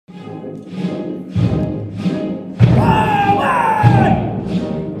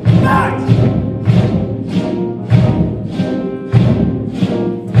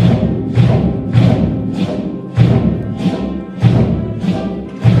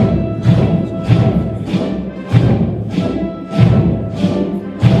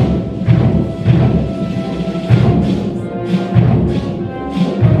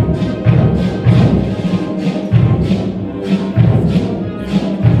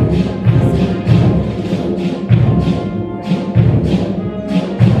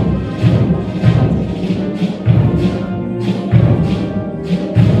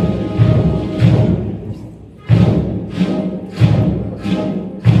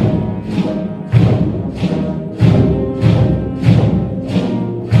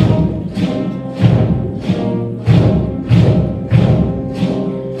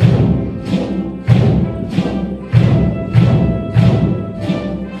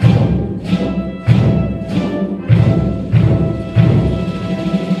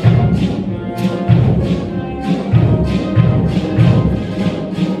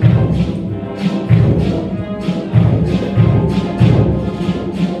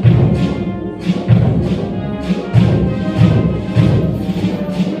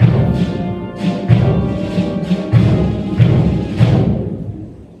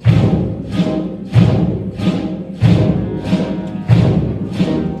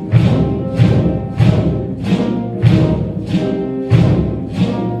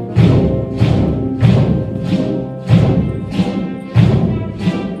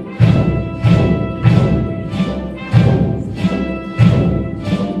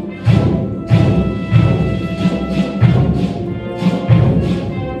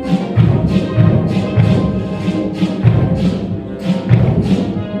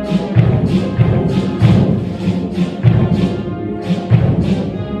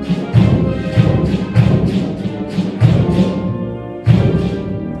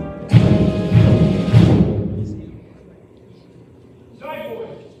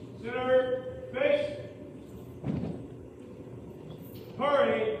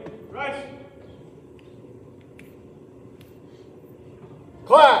Hurry, right.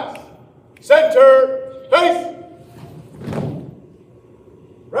 Class, center, face.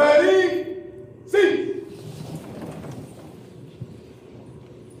 Ready, cease.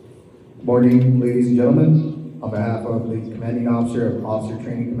 Good morning, ladies and gentlemen. On behalf of the Commanding Officer of Officer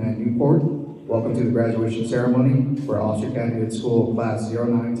Training Command Newport, welcome to the graduation ceremony for Officer Candidate School Class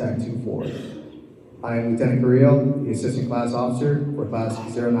 09 TAC 24. I am Lieutenant Carrillo, the Assistant Class Officer for Class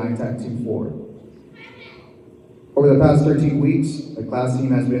 09 TAC 24. Over the past 13 weeks, the class team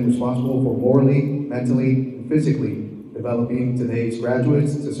has been responsible for morally, mentally, and physically developing today's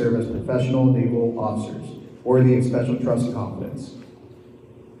graduates to serve as professional naval officers, worthy of special trust and confidence.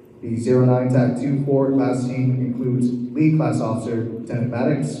 The 09 TAC 24 class team includes Lead Class Officer Lieutenant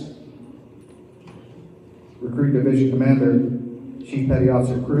Maddox, Recruit Division Commander Chief Petty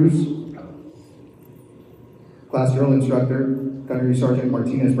Officer Cruz, Class Drill Instructor Gunnery Sergeant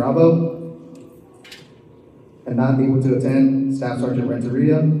Martinez Bravo, and not able to attend Staff Sergeant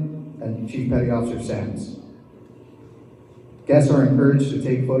Renteria and Chief Petty Officer Sands. Guests are encouraged to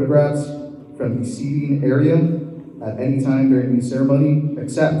take photographs from the seating area at any time during the ceremony,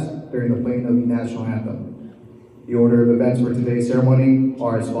 except during the playing of the national anthem. The order of events for today's ceremony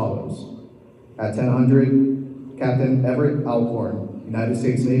are as follows. At 10:00, Captain Everett Alcorn, United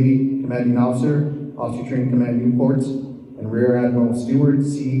States Navy Commanding Officer, Officer Training Command Newport, and Rear Admiral Stuart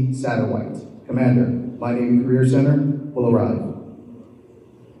C. Satterwhite, Commander, MyNavy Career Center, will arrive.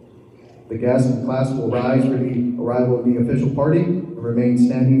 The guests and class will rise for the arrival of the official party and remain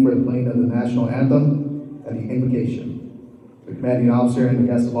standing for the playing of the national anthem and the invocation. The commanding officer and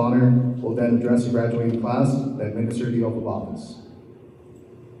the guest of honor will then address the graduating class and administer the oath of office.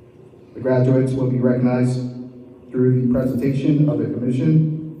 The graduates will be recognized through the presentation of their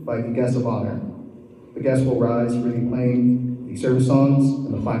commission by the guest of honor. The guests will rise for the playing the service songs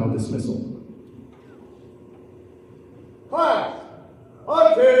and the final dismissal. Class,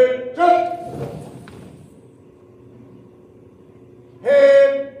 attention.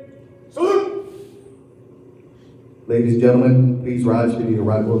 Head, salute. Ladies and gentlemen, please rise for the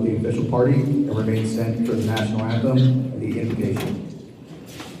arrival of the official party and remain standing for the national anthem and the invocation.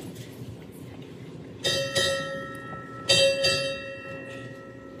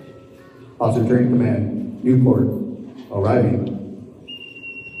 Officer Training Command, Newport, arriving.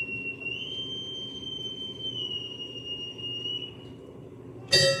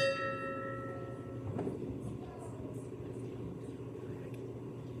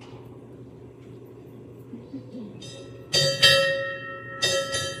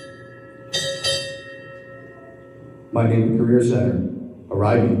 MyNavy Career Center,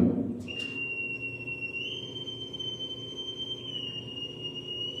 arriving.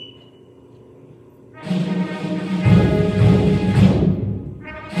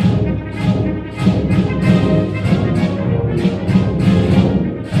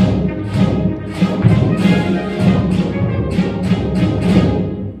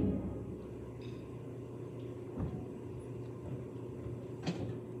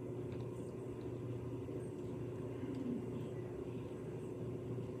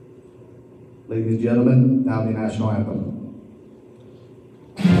 Ladies and gentlemen, now the national anthem.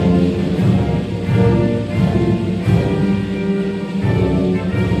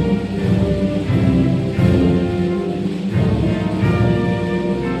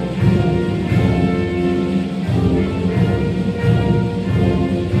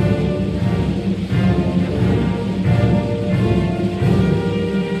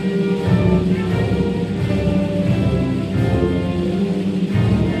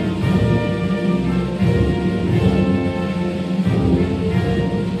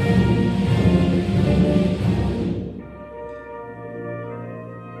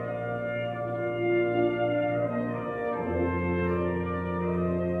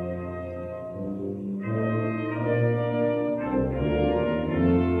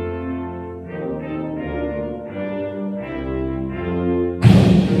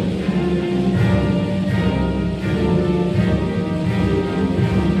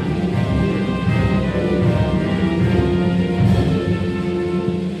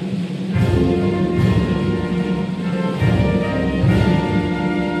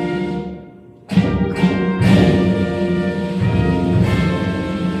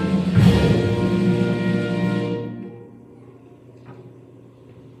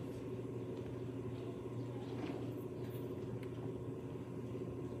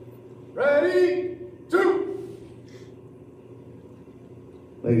 Ready, two.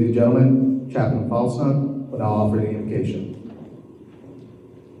 Ladies and gentlemen, Chaplain Falston will now offer the invocation.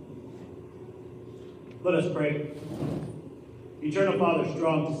 Let us pray. Eternal Father,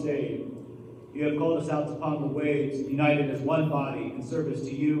 strong to save, you have called us out upon the waves, united as one body in service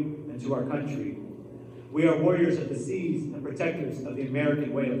to you and to our country. We are warriors of the seas and protectors of the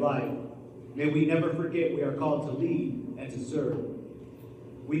American way of life. May we never forget we are called to lead and to serve.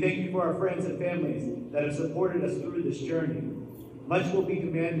 We thank you for our friends and families that have supported us through this journey. Much will be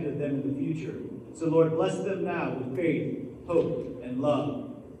demanded of them in the future. So Lord, bless them now with faith, hope, and love.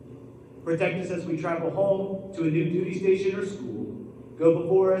 Protect us as we travel home to a new duty station or school. Go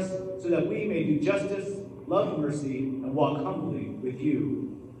before us so that we may do justice, love mercy, and walk humbly with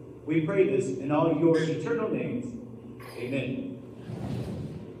you. We pray this in all your eternal names. Amen.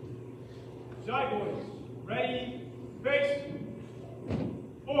 Shy boys, ready, face,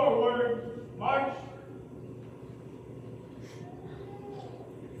 forward, march.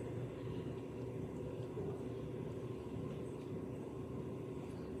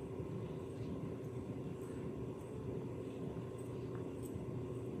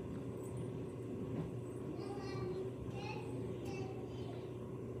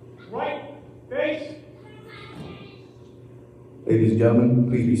 Right, face. Ladies and gentlemen,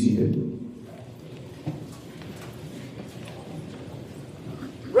 please be seated.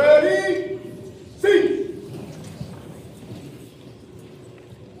 Ready, cease.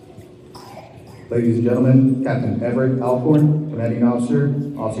 Ladies and gentlemen, Captain Everett Alcorn, Commanding Officer,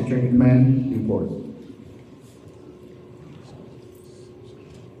 Officer Training Command Newport.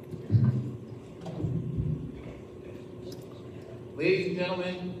 Ladies and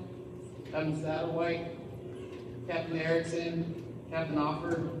gentlemen, Captain Satterwhite, Captain Erickson, Captain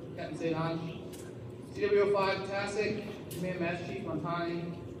Offer, Captain St. Ange, CW05 Tasek, Command Master Chief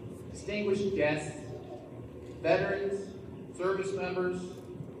Montani, distinguished guests, veterans, service members,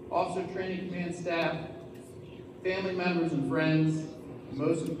 Officer Training Command staff, family members and friends, and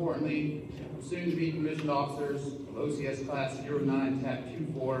most importantly, soon-to-be commissioned officers of OCS Class 09 TAP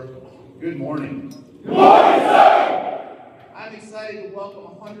 24, good morning. Good morning, sir. I'm excited to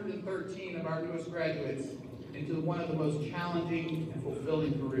welcome 113 of our newest graduates into one of the most challenging and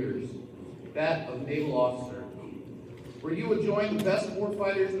fulfilling careers, that of naval officer, where you will join the best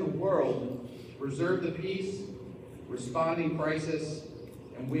warfighters in the world, preserve the peace, respond in crisis,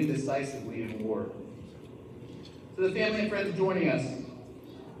 and win decisively in war. To the family and friends joining us,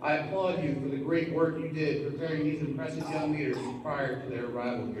 I applaud you for the great work you did preparing these impressive young leaders prior to their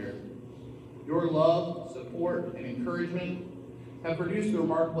arrival here. Your love, support, and encouragement have produced the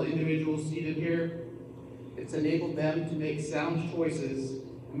remarkable individuals seated here. It's enabled them to make sound choices,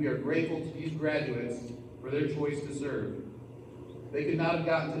 and we are grateful to these graduates for their choice to serve. They could not have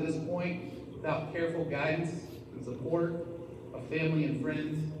gotten to this point without careful guidance and support of family and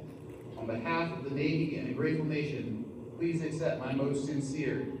friends. On behalf of the Navy and a grateful nation, please accept my most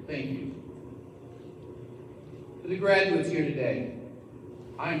sincere thank you. To the graduates here today,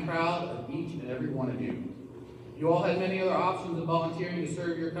 I am proud of each and every one of you. You all had many other options of volunteering to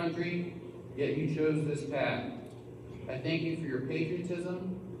serve your country, yet you chose this path. I thank you for your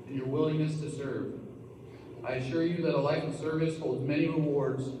patriotism and your willingness to serve. I assure you that a life of service holds many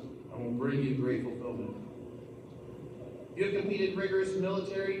rewards and will bring you great fulfillment. You have completed rigorous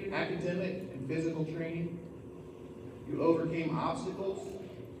military, academic, and physical training. You overcame obstacles.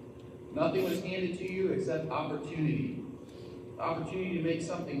 Nothing was handed to you except opportunity. The opportunity to make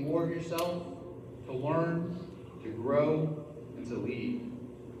something more of yourself, to learn, to grow, and to lead.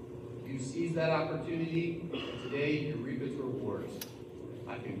 You seized that opportunity, and today you reap its rewards.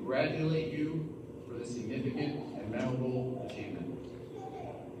 I congratulate you for this significant and memorable achievement.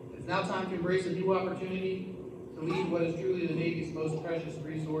 It's now time to embrace a new opportunity to lead what is truly the Navy's most precious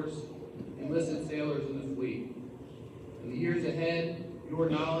resource, enlisted sailors in the fleet. In the years ahead, your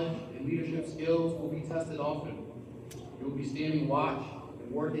knowledge and leadership skills will be tested often. You will be standing watch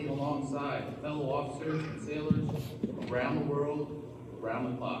and working alongside fellow officers and sailors around the world,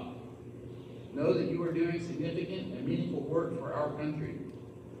 around the clock. Know that you are doing significant and meaningful work for our country.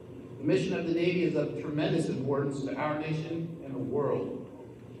 The mission of the Navy is of tremendous importance to our nation and the world.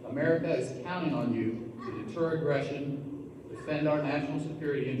 America is counting on you to deter aggression, defend our national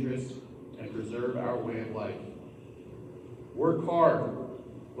security interests, and preserve our way of life. Work hard.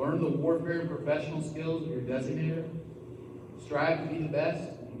 Learn the warfare and professional skills of your designator. Strive to be the best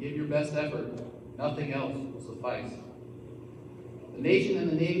and give your best effort. Nothing else will suffice. The nation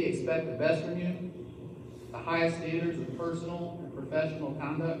and the Navy expect the best from you, the highest standards of personal and professional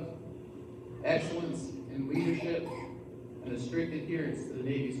conduct, excellence in leadership, and a strict adherence to the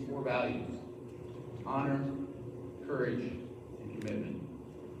Navy's core values: honor, courage, and commitment.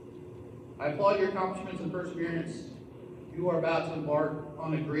 I applaud your accomplishments and perseverance. You are about to embark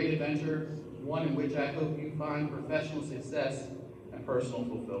on a great adventure, one in which I hope you find professional success and personal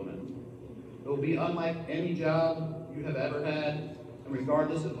fulfillment. It will be unlike any job you have ever had, and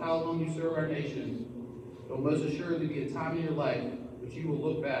regardless of how long you serve our nation, it will most assuredly be a time in your life which you will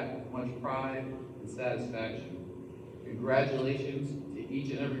look back with much pride and satisfaction. Congratulations to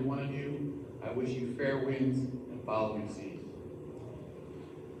each and every one of you. I wish you fair winds and following seas.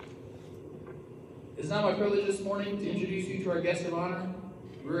 It's now my privilege this morning to introduce you to our guest of honor,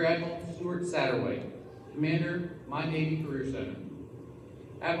 Rear Admiral Stuart Satterwhite, Commander, MyNavy Career Center.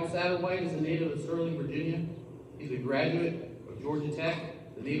 Admiral Satterwhite is a native of Sterling, Virginia. He's a graduate of Georgia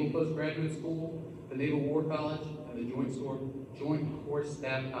Tech, the Naval Postgraduate School, the Naval War College, and the Joint Force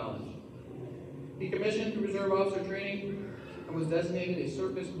Staff College. He commissioned through Reserve Officer Training and was designated a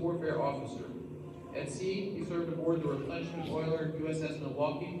Surface Warfare Officer. At sea, he served aboard the replenishment oiler USS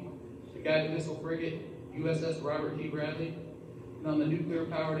Milwaukee, the guided missile frigate USS Robert T. Bradley, and on the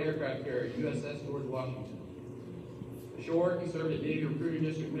nuclear-powered aircraft carrier USS George Washington. Ashore, he served at Navy Recruiting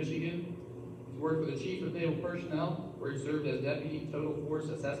District, Michigan. He's worked for the Chief of Naval Personnel, where he served as Deputy Total Force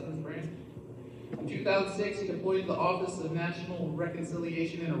Assessments Branch. In 2006, he deployed to the Office of National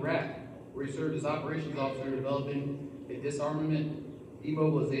Reconciliation in Iraq, where he served as Operations Officer developing a disarmament,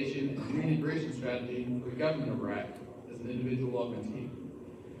 demobilization, and reintegration strategy for the government of Iraq as an individual augmentee.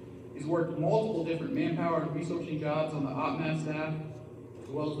 He's worked multiple different manpower and researching jobs on the OPMAV staff, as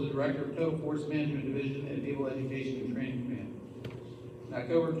well as the Director of Total Force Management Division at Naval Education and Training Command. In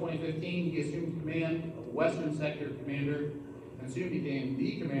October 2015, he assumed command of Western Sector Commander and soon became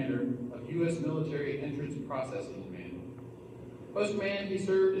the commander of U.S. Military Entrance Processing Command. Post-command, he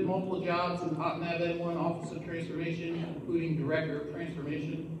served in multiple jobs in OPNAV N1 Office of Transformation, including Director of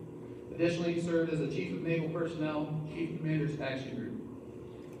Transformation. Additionally, he served as the Chief of Naval Personnel, Chief Commander's Action Group.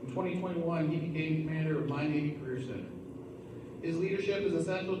 In 2021, he became commander of MyNavy Career Center. His leadership is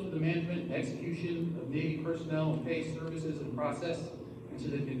essential to the management and execution of Navy personnel and pay, services, and process, and to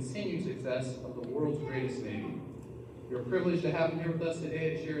the continued success of the world's greatest Navy. We are privileged to have him here with us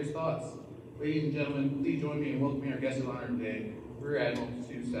today to share his thoughts. Ladies and gentlemen, please join me in welcoming our guest of honor today, Rear Admiral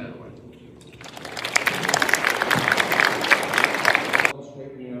Stuart Satterwhite.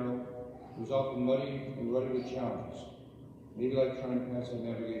 Straight and narrow, it was often muddy and ruddy with challenges, maybe like trying to pass a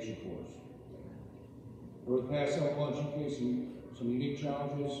navigation course. Over the past 7 months, you faced some unique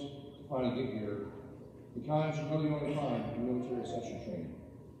challenges to finally get here, the kinds you really only find in military accession training.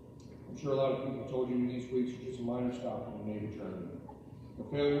 I'm sure a lot of people told you these weeks are just a minor stop on the Navy journey. The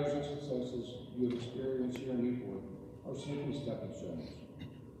failures and successes you have experienced here in Newport are simply stepping stones,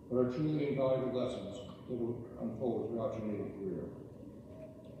 but are truly invaluable lessons that will unfold throughout your Navy career.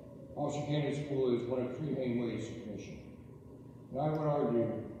 Officer Training School is one of 3 main ways to commission. And I would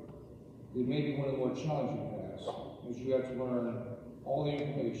argue it may be one of the more challenging paths, as you have to learn all the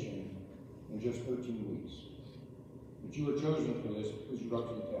information in just 13 weeks. But you were chosen for this because you're up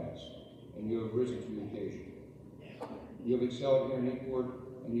to the task, and you have risen to the occasion. You have excelled here in Newport,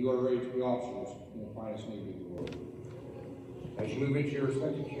 and you are ready to be officers in the finest Navy of the world. As you move into your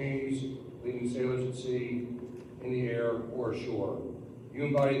respective communities, leading sailors at sea, in the air, or ashore, you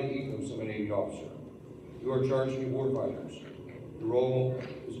embody the ethos of a Navy officer. You are charged to be warfighters. The role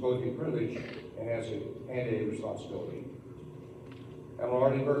is both a privilege and a responsibility. Admiral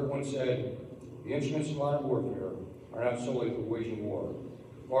Arden Burke once said, "The instruments of modern warfare are not solely for waging war.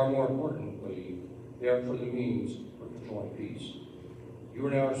 Far more importantly, they are for the means for controlling peace." You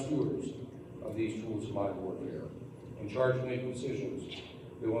are now our stewards of these tools of modern warfare, in charge of making decisions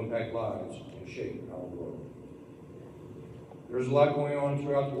that will impact lives and shape our world. There's a lot going on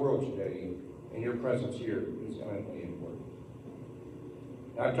throughout the world today, and your presence here is eminently important.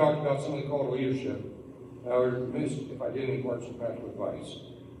 Now, I've talked about some of the call to leadership. I would be remiss if I didn't impart some practical advice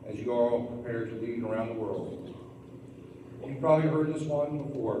as you all prepare to lead around the world. You've probably heard this one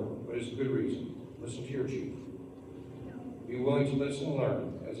before, but it's a good reason. Listen to your chief. Be willing to listen and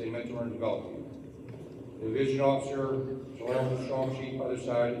learn as they mentor and develop you. The division officer to learn with a strong chief by their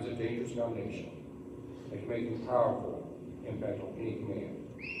side is a dangerous combination that can make a powerful impact on any command.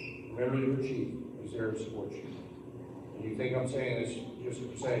 Remember that your chief is there to support you. And you think I'm saying this just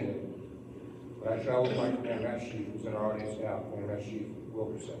for saying it, but I travel with my Commander Master Chief, who's in our audience now, Commander Master Chief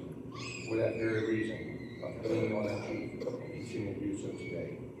Wilkerson, for that very reason of leaning on that chief and continuing to do so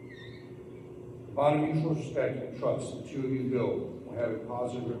today. The bond of mutual respect and trust the two of you build will have a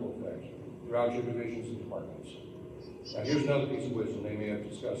positive ripple effect throughout your divisions and departments. Now here's another piece of wisdom they may have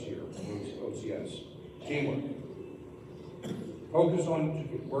discussed here in OCS. Teamwork. Focus on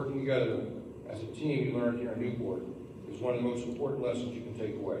working together as a team you learned here in Newport is one of the most important lessons you can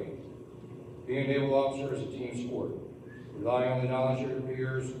take away. Being a naval officer is a team sport. Relying on the knowledge of your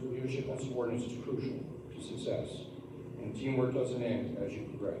peers, leadership, and subordinates is crucial to success. and teamwork doesn't end as you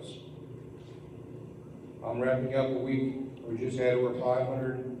progress. I'm wrapping up a week. We just had over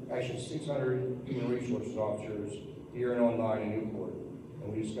 600 human resources officers here and online in Newport,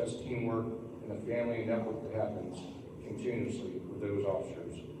 and we discussed teamwork and the family network that happens continuously with those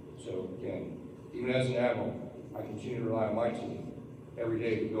officers. So again, even as an admiral, I continue to rely on my team every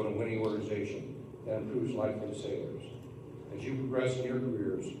day to build a winning organization that improves life for the sailors. As you progress in your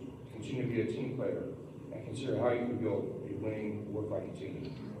careers, continue to be a team player and consider how you can build a winning warfighting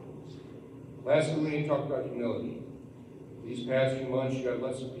team. Lastly, we need to talk about humility. These past few months, you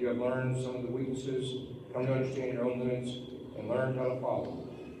have learned some of the weaknesses, come to understand your own limits, and learn how to follow.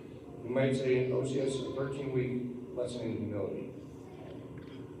 You might say in OCS is a 13-week lesson in humility.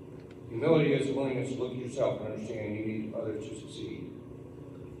 Humility is the willingness to look at yourself and understand you need others to succeed.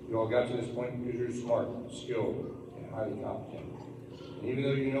 You all got to this point because you're smart, skilled, and highly competent. And even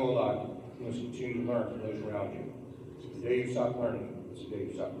though you know a lot, you must continue to learn from those around you. The day you stop learning is the day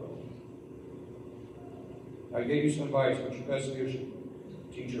you stop growing. I gave you some advice, but your best leadership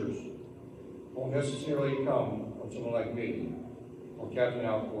teachers won't necessarily come from someone like me, or Captain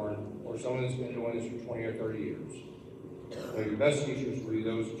Alcorn, or someone that's been doing this for 20 or 30 years. But your best teachers will be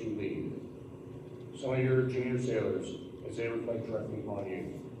those that you lead. Some of your junior sailors, as they reflect directly upon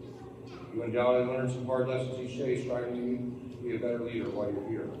you. You undoubtedly learn some hard lessons each day, striving to be a better leader while you're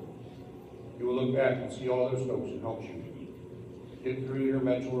here. You will look back and see all those folks that helped you get through your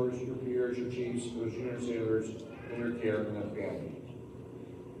mentors, your peers, your chiefs, those junior sailors in your care and their family.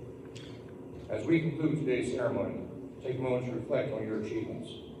 As we conclude today's ceremony, take a moment to reflect on your achievements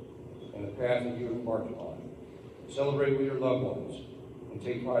and the path that you have embarked upon. Celebrate with your loved ones and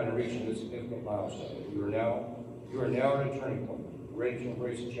take pride in reaching this significant milestone. You are now at a turning point, ready to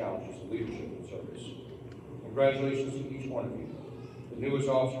embrace the challenges of leadership and service. Congratulations to each one of you, the newest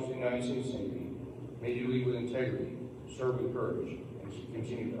officers of the United States Navy. May you lead with integrity, serve with courage, and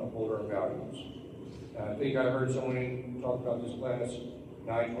continue to uphold our values. I think I heard someone talk about this class,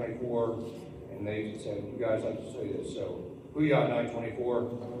 924, and they said, you guys like to say this, so, Booyah 924.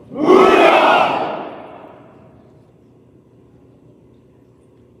 Booyah!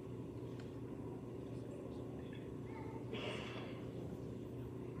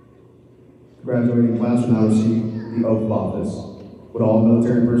 Graduating class will now receive the oath of office. Would all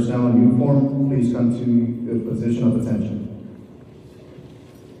military personnel in uniform please come to the position of attention?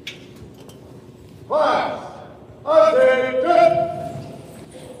 Class, attention!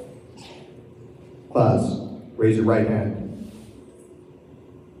 Class, raise your right hand.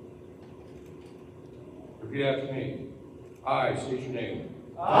 Repeat after me. I state your name.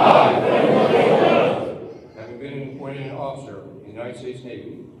 I, Having been appointed an officer in the United States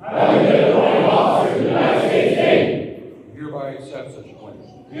Navy, having been appointed officer of the United States Navy, hereby accept such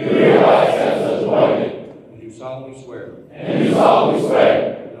appointment. do hereby accept such appointment, And do solemnly swear and do solemnly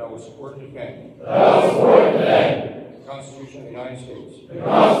swear that I will support and defend that I will support and defend the Constitution of the United States the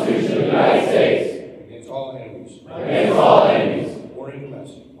Constitution of the United States against all enemies, against all enemies, foreign and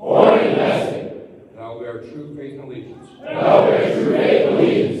domestic, foreign and domestic, and I will bear true faith and allegiance and I will bear true faith and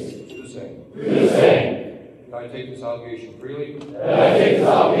allegiance to the same. to the same, That I take this obligation freely, that I take this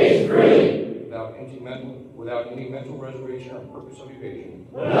obligation freely, without any mental reservation or purpose of evasion.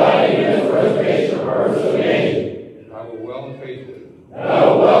 without any mental reservation or purpose of evasion, And I will well and faithfully and I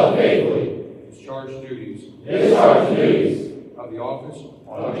will well and faithfully discharge the duties discharge the duties of the office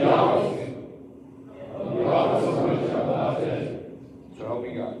of the office of of the office of Lieutenant. So help me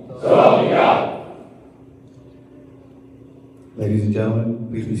God. So help me God. Ladies and gentlemen,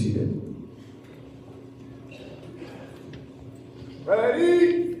 please be seated.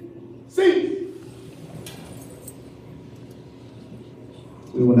 Ready, cease.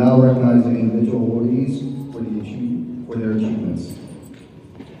 We will now recognize the individual awardees for their achievements.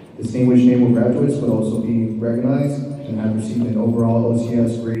 Distinguished naval graduates will also be recognized and have received an overall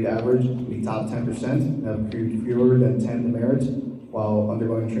OCS grade average to be top 10% and have accrued fewer than 10 demerits while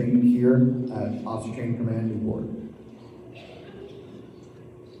undergoing training here at Officer Training Command Newport.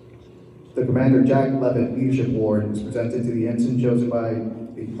 The Commander Jack Levitt Leadership Award is presented to the ensign chosen by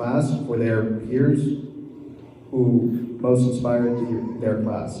the class for their peers who most inspired their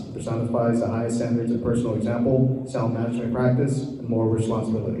class, personifies the highest standards of personal example, sound management practice, and moral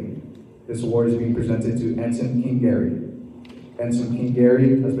responsibility. This award is being presented to Ensign King Gary. Ensign King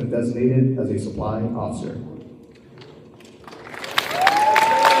Gary has been designated as a supply officer.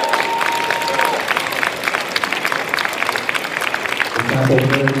 The Chapel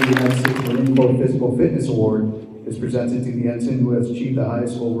 30 United States Marine Corps Physical Fitness Award is presented to the ensign who has achieved the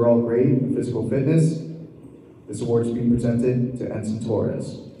highest overall grade in physical fitness. This award is being presented to Ensign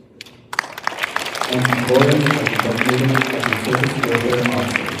Torres. Ensign Gordon has been designated as a Surface Warfare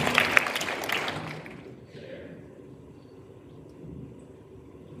Officer.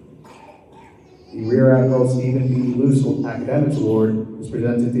 The Rear Admiral Stephen B. Luce Academics Award is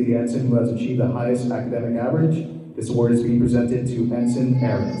presented to the ensign who has achieved the highest academic average. This award is being presented to Ensign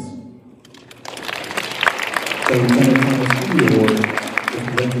Aarons. The Lieutenant Thomas Stevie Award is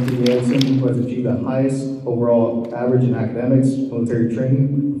presented to the ensign who has achieved the highest overall average in academics, military training,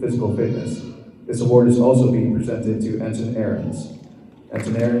 and physical fitness. This award is also being presented to Ensign Aarons.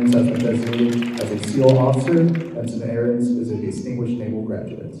 Ensign Aarons has been designated as a SEAL officer. Ensign Aarons is a distinguished naval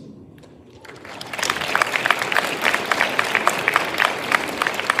graduate.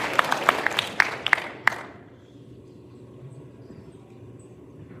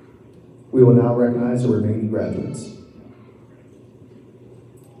 We will now recognize the remaining graduates.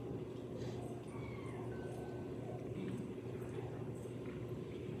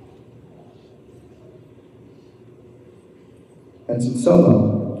 Ensign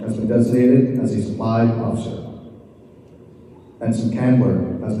Solo has been designated as a supply officer. Ensign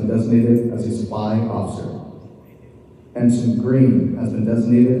Candler has been designated as a supply officer. Ensign Green has been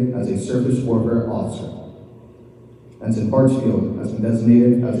designated as a surface warfare officer. Ensign Hartsfield has been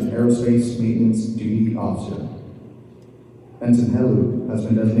designated as an aerospace maintenance duty officer. Ensign Helu has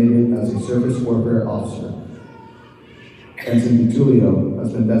been designated as a surface warfare officer. Ensign DiTullio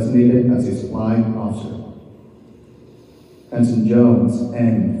has been designated as a supply officer. Ensign Jones,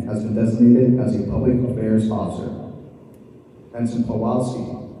 N, has been designated as a public affairs officer. Ensign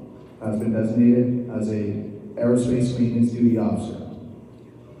Pawlowski has been designated as a aerospace maintenance duty officer.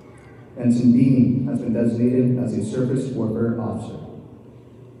 Ensign Bean has been designated as a surface warfare officer.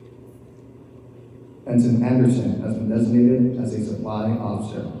 Ensign Anderson has been designated as a supply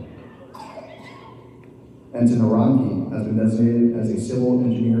officer. Ensign Aranki has been designated as a civil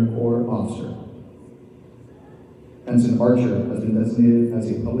engineer corps officer. Ensign Archer has been designated as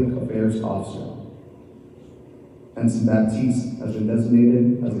a public affairs officer. Ensign Baptiste has been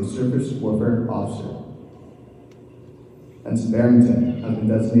designated as a surface warfare officer. Ensign Barrington has been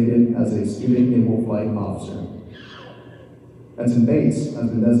designated as a student naval flight officer. Ensign Bates has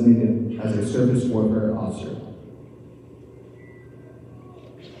been designated as a surface warfare officer.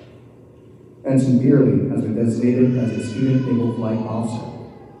 Ensign Beerley has been designated as a student naval flight officer.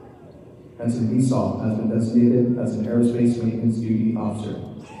 Ensign Esau has been designated as an aerospace maintenance duty officer.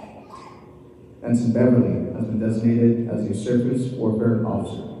 Ensign Beverly has been designated as a surface warfare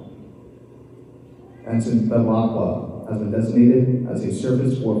officer. Ensign Bevilacqua has been designated as a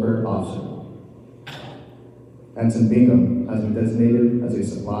surface warfare officer. Ensign Bingham has been designated as a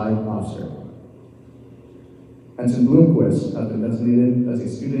supply officer. Ensign Bloomquist has been designated as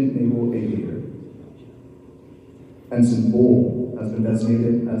a student naval aviator. Ensign Bull has been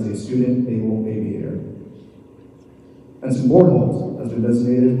designated as a student naval aviator. Ensign Bornholt has been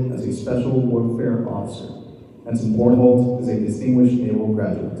designated as a special warfare officer. Ensign Bornholt is a distinguished naval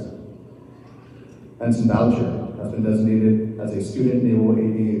graduate. Ensign Boucher has been designated as a student naval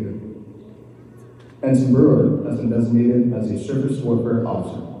aviator. Ensign Brewer has been designated as a surface warfare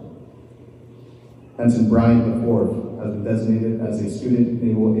officer. Ensign Bryant IV has been designated as a student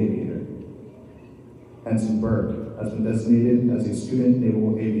naval aviator. Ensign Burke has been designated as a student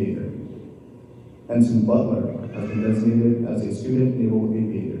naval aviator. Ensign Butler has been designated as a student naval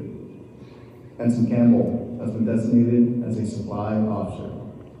aviator. Ensign Campbell has been designated as a supply officer.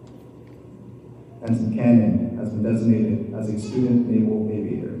 Ensign Cannon has been designated as a student naval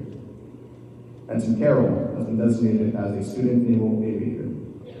aviator. Ensign Carroll has been designated as a student naval aviator.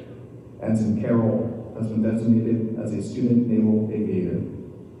 Ensign Carroll has been designated as a student naval aviator.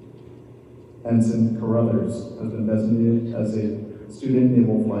 Ensign Carruthers has been designated as a student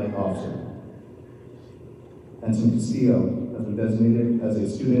naval flight officer. Ensign Castillo has been designated as a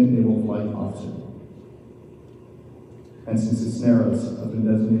student naval flight officer. Ensign Cisneros has been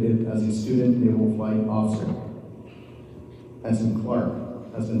designated as a student naval flight officer. Ensign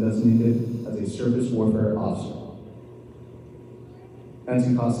Clark has been designated as a surface warfare officer.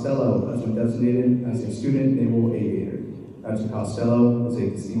 Ensign Costello has been designated as a student naval aviator. Ensign Costello is a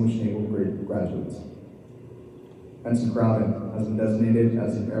distinguished naval graduate. Ensign Crowden has been designated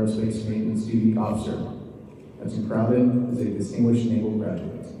as an aerospace maintenance duty officer. Ensign Crowden is a distinguished naval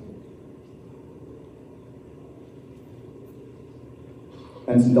graduate.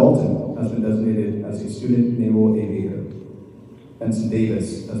 Ensign Dalton has been designated as a student naval aviator. Ensign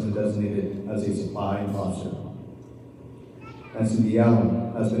Davis has been designated as a supply officer. Ensign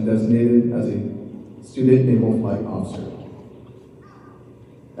DeAllen has been designated as a student naval flight officer.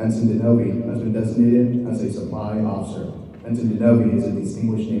 Ensign DeNovi has been designated as a supply officer. Ensign DeNovi is a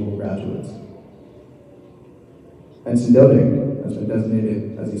distinguished naval graduate. Ensign Dodig has been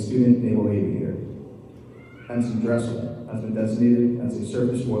designated as a student naval aviator. Ensign Dressel has been designated as a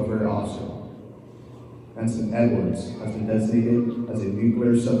surface warfare officer. Ensign Edwards has been designated as a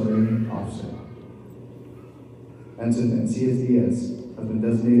nuclear submarine officer. Ensign Encias Diaz has been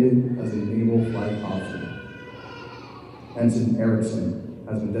designated as a naval flight officer. Ensign Erickson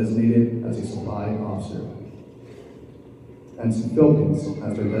has been designated as a supply officer. Ensign Philkins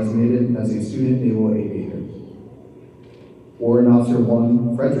has been designated as a student naval aviator. Warrant Officer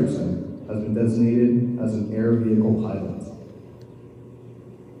 1 Frederickson has been designated as an air vehicle pilot.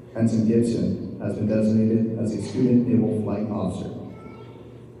 Ensign Gibson has been designated as a student naval flight officer.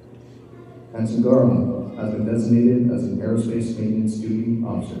 Ensign Garland has been designated as an aerospace maintenance duty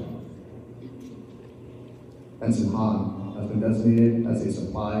officer. Ensign Hahn has been designated as a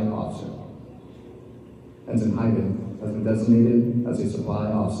supply officer. Ensign Hyden has been designated as a supply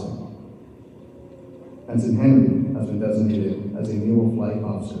officer. Ensign Henry has been designated as a naval flight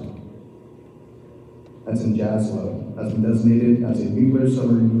officer. Ensign Jaslow has been designated as a nuclear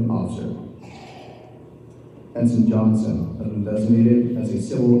submarine officer. Ensign Johnson has been designated as a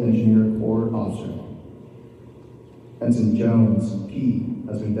civil engineer corps officer. Ensign Jones, P,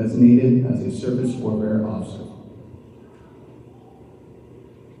 has been designated as a surface warfare officer.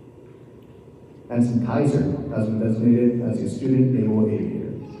 Ensign Kaiser has been designated as a student naval aviator.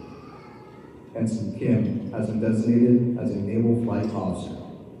 Ensign Kim has been designated as a naval flight officer.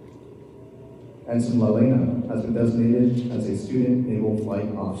 Ensign Lalena has been designated as a student naval flight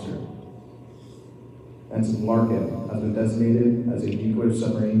officer. Ensign Larkin has been designated as a nuclear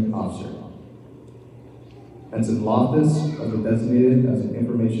submarine officer. Ensign Loftus has been designated as an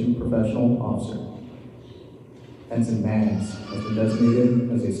information professional officer. Ensign Mans has been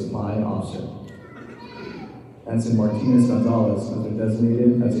designated as a supply officer. Ensign Martinez Gonzalez has been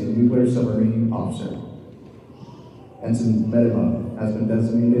designated as a nuclear submarine officer. Ensign Medema has been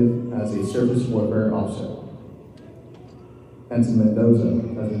designated as a surface warfare officer. Ensign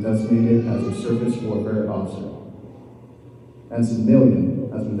Mendoza has been designated as a surface warfare officer. Ensign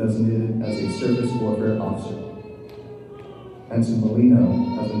Million has been designated as a surface warfare officer. Ensign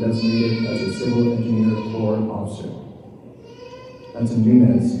Molino has been designated as a civil engineer corps officer. Ensign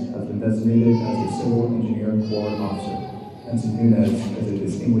Nunez has been designated as a civil engineer corps officer. Ensign Nunez is a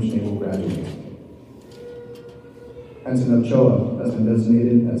distinguished naval graduate. Ensign Ochoa has been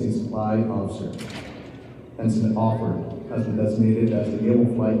designated as a supply officer. Ensign Alford has been designated as a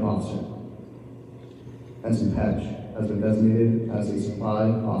naval flight officer. Ensign Petch has been designated as a supply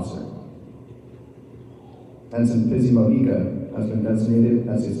officer. Ensign Pizzi Mojica has been designated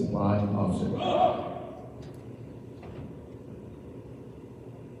as a supply officer.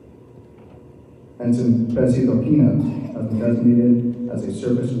 Ensign Bessie Dokina has been designated as a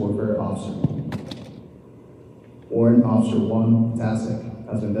surface warfare officer. Warrant Officer 1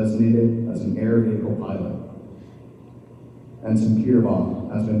 Tasek has been designated as an air vehicle pilot. Ensign Peterbaum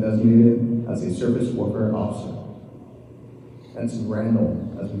has been designated as a surface warfare officer. Ensign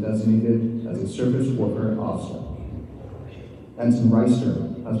Randall has been designated as a surface warfare officer. Ensign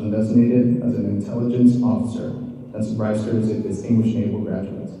Reister has been designated as an intelligence officer. Ensign Reister is a distinguished naval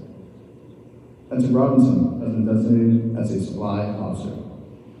graduate. Ensign Robinson has been designated as a supply officer.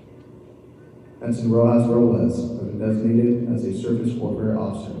 Ensign Rojas Robles has been designated as a surface warfare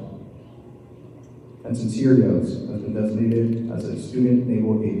officer. Ensign Sirios has been designated as a student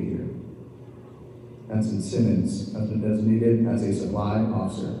naval aviator. Ensign Simmons has been designated as a supply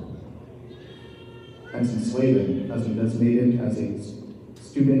officer. Ensign Slavin has been designated as a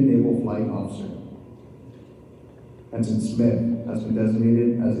student naval flight officer. Ensign Smith has been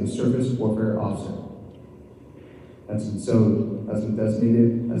designated as a surface warfare officer. Ensign Sode has been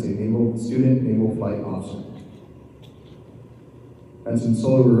designated as a student naval flight officer. Ensign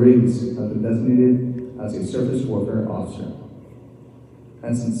Solo Ruiz has been designated as a surface warfare officer.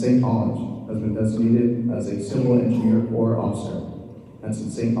 Ensign St. Onge has been designated as a civil engineer corps officer. Ensign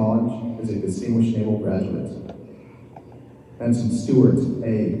St. Onge is a distinguished naval graduate. Ensign Stuart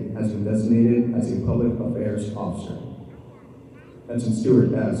A has been designated as a public affairs officer. Ensign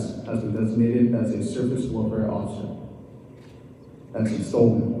Stuart S has been designated as a surface warfare officer. Ensign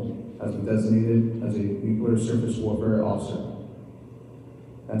Stolman has been designated as a nuclear surface warfare officer.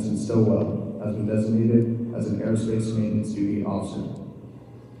 Ensign Stowell has been designated as an aerospace maintenance duty officer.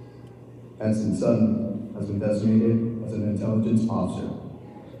 Ensign Sutton has been designated as an intelligence officer.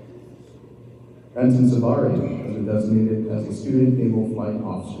 Ensign Savari has been designated as a student naval flight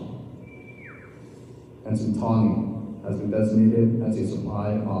officer. Ensign Tawney has been designated as a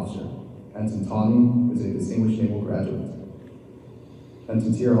supply officer. Ensign Tawney is a distinguished naval graduate.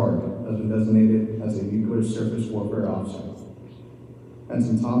 Ensign Tierhart has been designated as a nuclear surface warfare officer.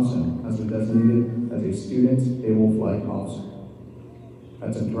 Ensign Thompson has been designated as a student naval flight officer.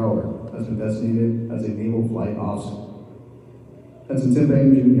 Ensign Thrower has been designated as a naval flight officer. Ensign Tim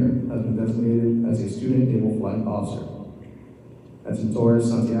Banger Jr. has been designated as a student naval flight officer. Ensign Torres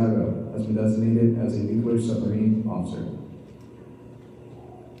Santiago has been designated as a nuclear submarine officer.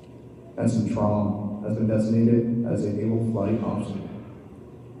 Ensign Traum has been designated as a naval flight officer.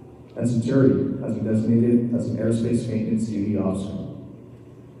 Ensign Turi has been designated as an aerospace maintenance duty officer.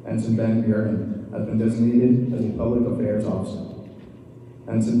 Ensign Ben Buren has been designated as a public affairs officer.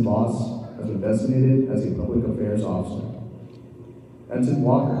 Ensign Voss has been designated as a public affairs officer. Ensign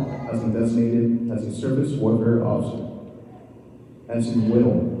Walker has been designated as a surface warfare officer. Ensign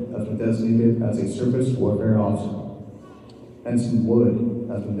Whittle has been designated as a surface warfare officer. Ensign Wood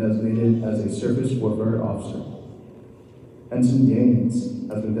has been designated as a surface warfare officer. Ensign Yanes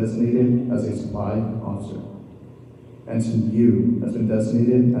has been designated as a supply officer. Ensign Yu has been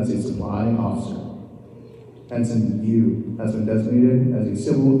designated as a supply officer. Ensign Yu has been designated as a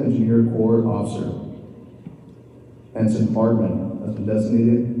civil engineer corps officer. Ensign Hardman has been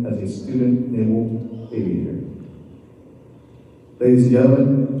designated as a student naval aviator. Ladies and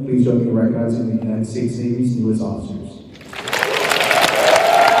gentlemen, please join me in recognizing the United States Navy's newest officers.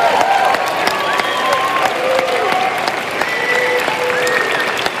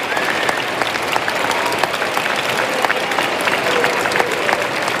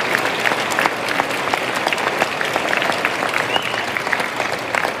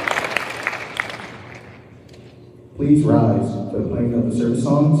 Please rise for the playing of the service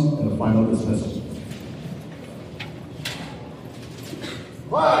songs and the final dismissal.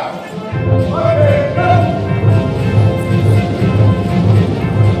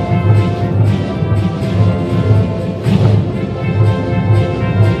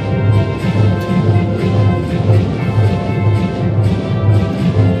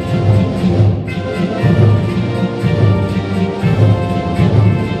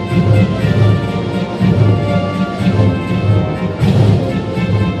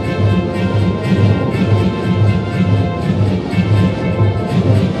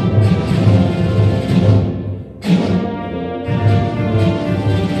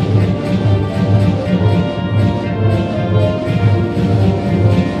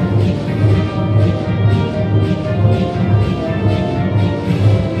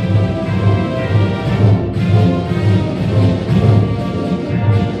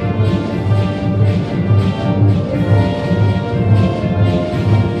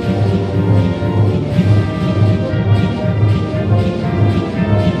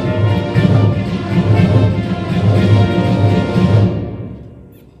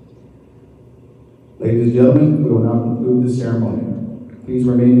 Ladies and gentlemen, we will now conclude the ceremony. Please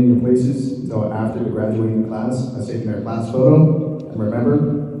remain in your places until after the graduating class has taken their class photo. And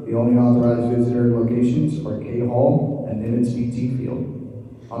remember, the only authorized visitor locations are K Hall and Nimitz BT Field.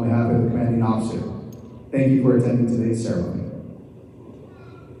 On behalf of the commanding officer, thank you for attending today's ceremony.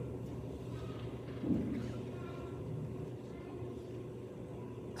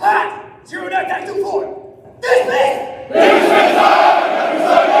 Hot! 09 to 4!